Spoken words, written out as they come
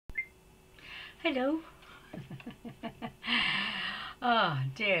Hello. Ah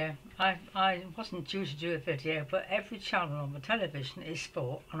dear, I wasn't due to do a video, but every channel on the television is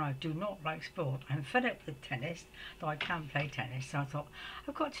sport, and I do not like sport. I'm fed up with tennis, though I can play tennis, so I thought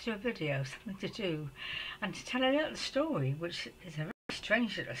I've got to do a video, something to do, and to tell a little story, which is a very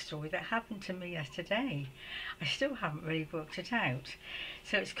strange little story that happened to me yesterday. I still haven't really worked it out.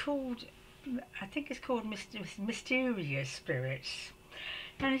 So it's called, I think it's called Mysterious Spirits.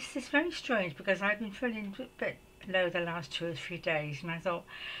 And it's very strange because I've been feeling a bit low the last 2 or 3 days, and I thought,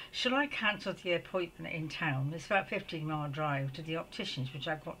 should I cancel the appointment in town? It's about a 15-mile drive to the opticians, which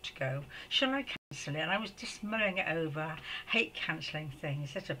I've got to go. Should I cancel it? And I was just mulling it over. Hate cancelling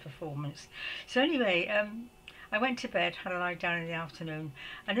things. It's a performance. So anyway, I went to bed, had a lie down in the afternoon,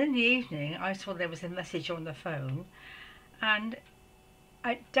 and in the evening I saw there was a message on the phone, and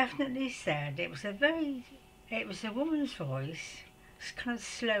it definitely said it was a woman's voice. It's kind of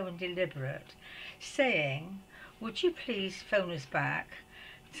slow and deliberate, saying, would you please phone us back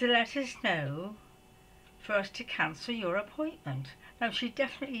to let us know for us to cancel your appointment. Now, she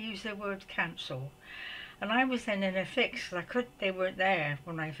definitely used the word cancel, and I was then in a fix because they weren't there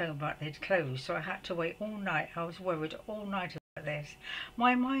when I phoned back. They'd closed, so I had to wait all night. I was worried all night about this.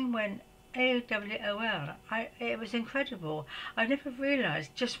 My mind went AWOL. It was incredible. I never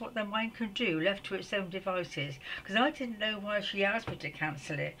realised just what the mind can do left to its own devices, because I didn't know why she asked me to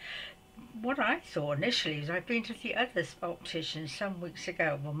cancel it. What I thought initially is I'd been to the other optician some weeks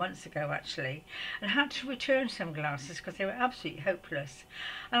ago, well months ago actually, and had to return some glasses because they were absolutely hopeless.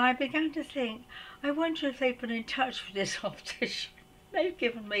 And I began to think, I wonder if they've been in touch with this optician. They've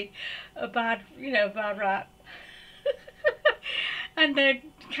given me a bad rap. And they're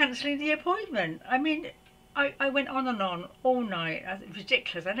cancelling the appointment. I mean, I went on and on all night. It's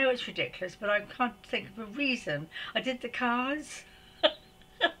ridiculous. I know it's ridiculous, but I can't think of a reason. I did the cards.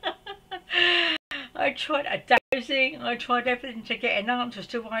 I tried a dowsing. I tried everything to get an answer as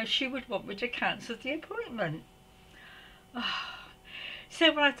to why she would want me to cancel the appointment.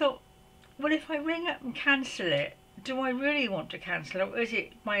 So when I thought, well, if I ring up and cancel it, do I really want to cancel it, or is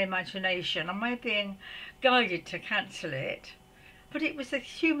it my imagination? Am I being guided to cancel it? But it was a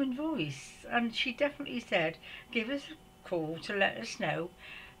human voice, and she definitely said, give us a call to let us know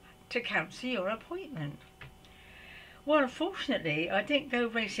to cancel your appointment. Well, unfortunately, I didn't go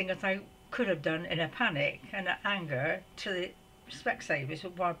racing as I could have done in a panic and anger to the Specsavers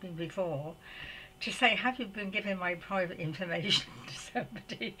who had been before, to say, have you been giving my private information to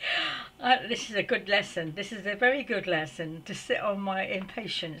somebody? This is a good lesson. This is a very good lesson, to sit on my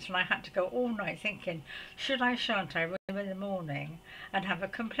impatience. And I had to go all night thinking, should I, shan't I ring them in the morning and have a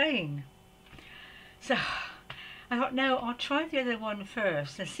complaint? So I thought, no, I'll try the other one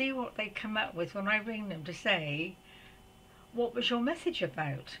first and see what they come up with when I ring them to say, what was your message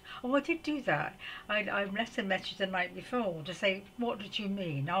about? Oh, I did do that. I left a message the night before to say, what did you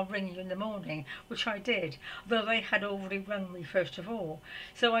mean? I'll ring you in the morning, which I did, though they had already rung me first of all.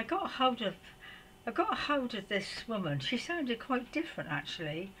 So I got a hold of this woman. She sounded quite different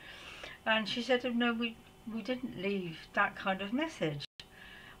actually, and she said, oh, no, we didn't leave that kind of message.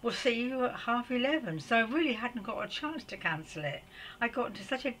 We'll see you at 11:30. So I really hadn't got a chance to cancel it. I got into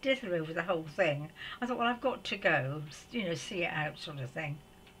such a dither over the whole thing. I thought, well, I've got to go, see it out sort of thing.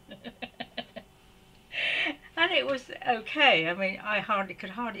 And it was okay. I mean, I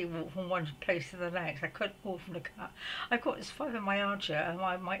could hardly walk from one place to the next. I couldn't walk from the car. I've got this fibromyalgia,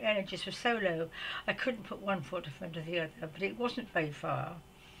 and my energies were so low, I couldn't put one foot in front of the other, but it wasn't very far.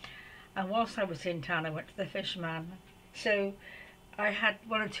 And whilst I was in town, I went to the Fisherman. So I had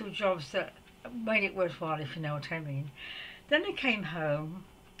one or two jobs that made it worthwhile, if you know what I mean. Then I came home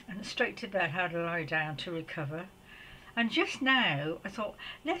and straight to bed, had a lie down to recover. And just now I thought,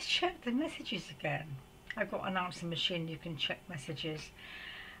 let's check the messages again. I've got an answer machine, you can check messages.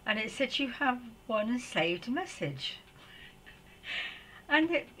 And it said you have one saved message. And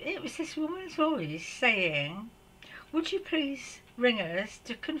it was this woman's voice saying, would you please ring us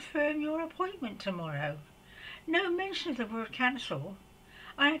to confirm your appointment tomorrow? No mention of the word cancel.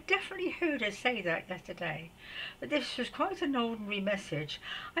 I had definitely heard her say that yesterday, but this was quite an ordinary message.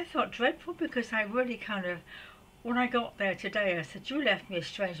 I felt dreadful because I really when I got there today, I said, you left me a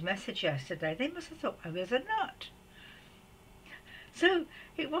strange message yesterday. They must have thought I was a nut. So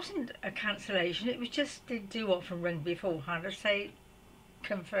it wasn't a cancellation, it was just they do often ring beforehand to say,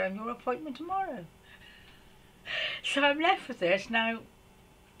 confirm your appointment tomorrow. So I'm left with this now.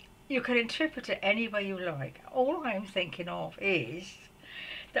 You can interpret it any way you like. All I'm thinking of is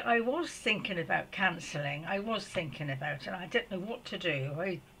that I was thinking about cancelling. I was thinking about it, and I didn't know what to do.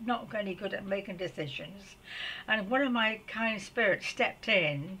 I'm not very good at making decisions. And one of my kind spirits stepped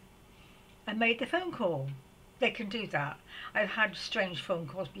in and made the phone call. They can do that. I've had strange phone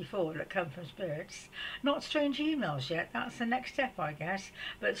calls before that come from spirits. Not strange emails yet, that's the next step I guess,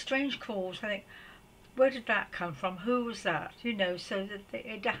 but strange calls. I think, where did that come from? Who was that? You know, so that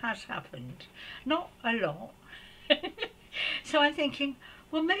it has happened. Not a lot. So I'm thinking,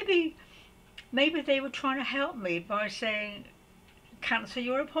 well, maybe they were trying to help me by saying, cancel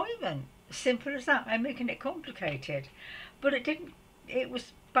your appointment. Simple as that. I'm making it complicated. But it didn't, it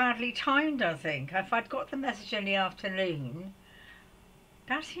was badly timed, I think. If I'd got the message in the afternoon,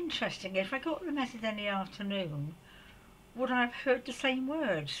 that's interesting. If I got the message in the afternoon, would I have heard the same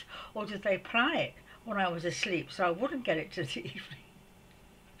words? Or did they plan it when I was asleep so I wouldn't get it to the evening?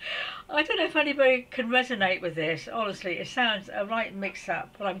 I don't know if anybody can resonate with this. Honestly, it sounds a right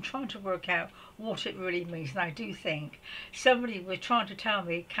mix-up, but I'm trying to work out what it really means. And I do think somebody was trying to tell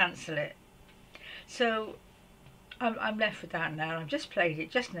me cancel it. So I'm left with that now. I've just played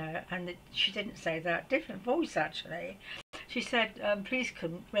it just now, and she didn't say that. Different voice actually. She said, please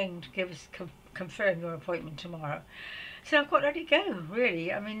ring to confirm your appointment tomorrow. So I've got to let it go,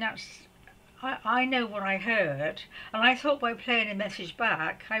 really. I mean, I know what I heard, and I thought by playing a message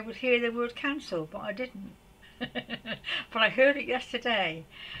back I would hear the word cancel, but I didn't. But I heard it yesterday.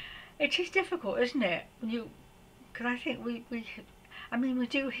 It is difficult, isn't it? Because I think we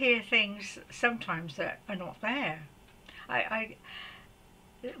do hear things sometimes that are not there.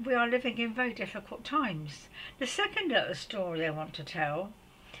 We are living in very difficult times. The second little story I want to tell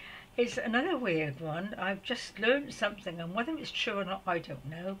is another weird one. I've just learned something, and whether it's true or not I don't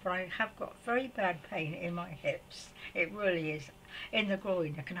know, but I have got very bad pain in my hips. It really is. In the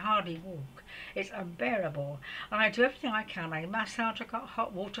groin. I can hardly walk. It's unbearable. And I do everything I can. I massage, I got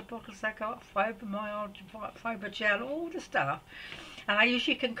hot water bottles, I got fibrogel, all the stuff. And I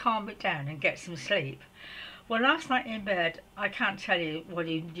usually can calm it down and get some sleep. Well, last night in bed, I can't tell you what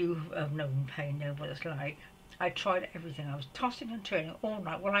you have known pain, know what it's like. I tried everything. I was tossing and turning all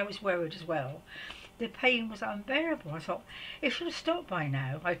night. Well, I was worried as well. The pain was unbearable. I thought, it should have stopped by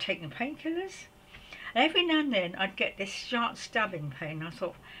now. I'd taken painkillers. And every now and then, I'd get this sharp stabbing pain. I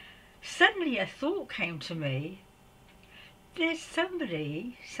thought, suddenly a thought came to me. There's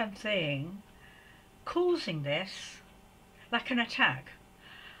something causing this, like an attack.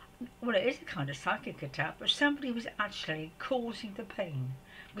 Well, it is a kind of psychic attack, but somebody was actually causing the pain.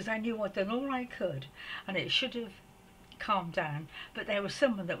 Because I knew I'd done all I could and it should have calmed down, but there was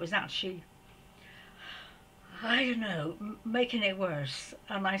someone that was actually, I don't know, making it worse.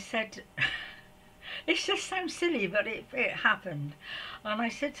 And I said, it just sounds silly, but it happened. And I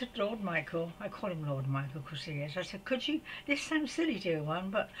said to Lord Michael, I call him Lord Michael because he is, I said, this sounds silly, dear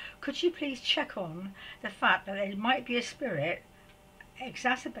one, but could you please check on the fact that there might be a spirit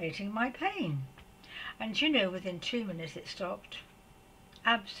exacerbating my pain? And you know, within 2 minutes it stopped.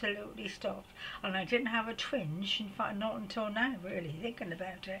 Absolutely stopped, and I didn't have a twinge, in fact not until now, really thinking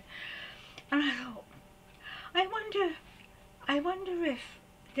about it. And I thought, I wonder if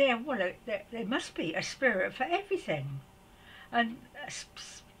there must be a spirit for everything. And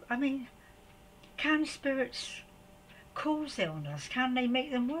I mean, can spirits cause illness? Can they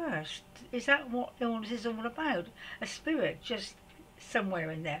make them worse? Is that what illness is all about? A spirit just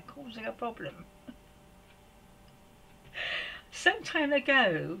somewhere in there causing a problem? Some time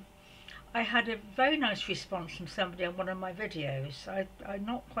ago, I had a very nice response from somebody on one of my videos. I'm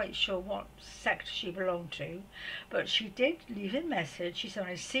not quite sure what sect she belonged to, but she did leave a message. She said,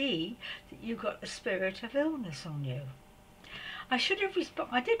 I see that you got the spirit of illness on you. I should have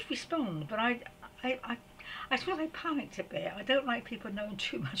responded. I did respond, but I suppose I panicked a bit. I don't like people knowing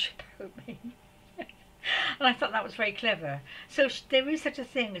too much about me. And I thought that was very clever. So there is such a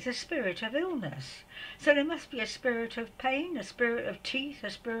thing as a spirit of illness. So there must be a spirit of pain, a spirit of teeth,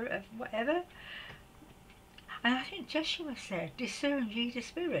 a spirit of whatever. And I think Joshua said, discern ye the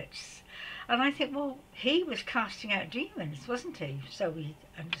spirits. And I think, well, he was casting out demons, wasn't he? So we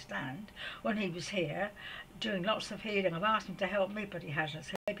understand, when he was here, doing lots of healing. I've asked him to help me, but he hasn't.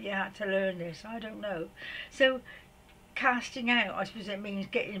 So maybe I had to learn this, I don't know. So casting out, I suppose it means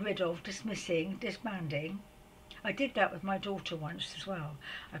getting rid of, dismissing, disbanding. I did that with my daughter once as well.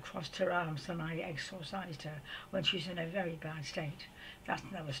 I crossed her arms and I exorcised her when she was in a very bad state. That's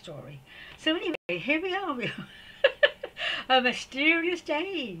another story. So anyway, here we are. A mysterious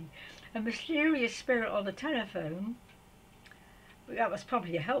day. A mysterious spirit on the telephone. That was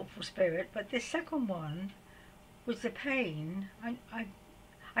probably a helpful spirit, but this second one was the pain.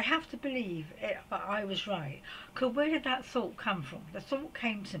 I have to believe I was right. Because where did that thought come from? The thought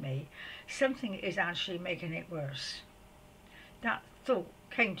came to me, something is actually making it worse. That thought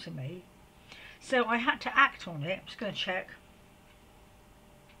came to me. So I had to act on it. I'm just going to check.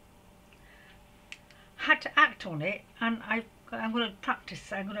 had to act on it, and I'm going to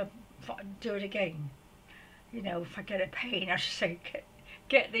practice. I'm going to do it again. You know, if I get a pain, I should say,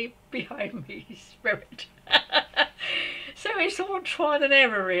 get thee behind me, spirit. So it's all trial and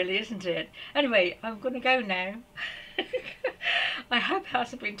error, really, isn't it? Anyway, I'm going to go now. I hope it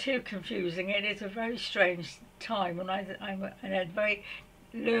hasn't been too confusing. It is a very strange time, and I'm in a very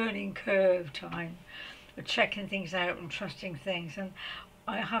learning curve time of checking things out and trusting things. And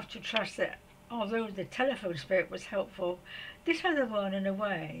I have to trust that although the telephone spirit was helpful, this other one, in a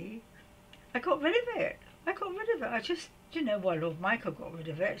way, I got rid of it. I just, you know, well, Lord Michael got rid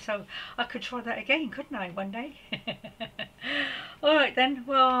of it, so I could try that again, couldn't I, one day? All right then.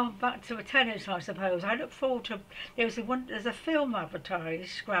 Well, back to a tennis, I suppose. I look forward to. There's a film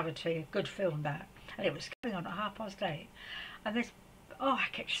advertised, Gravity, a good film that, and it was coming on at 8:30, and this. Oh,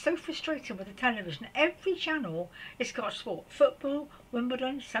 I get so frustrated with the television. Every channel, it's got sport, football,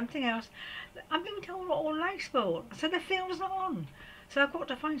 Wimbledon, something else. I'm being told I all like sport, so the film's not on. So I've got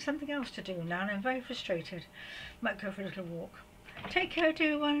to find something else to do now, and I'm very frustrated. Might go for a little walk. Take care,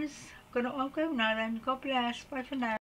 dear ones. I'll go now then. God bless. Bye for now.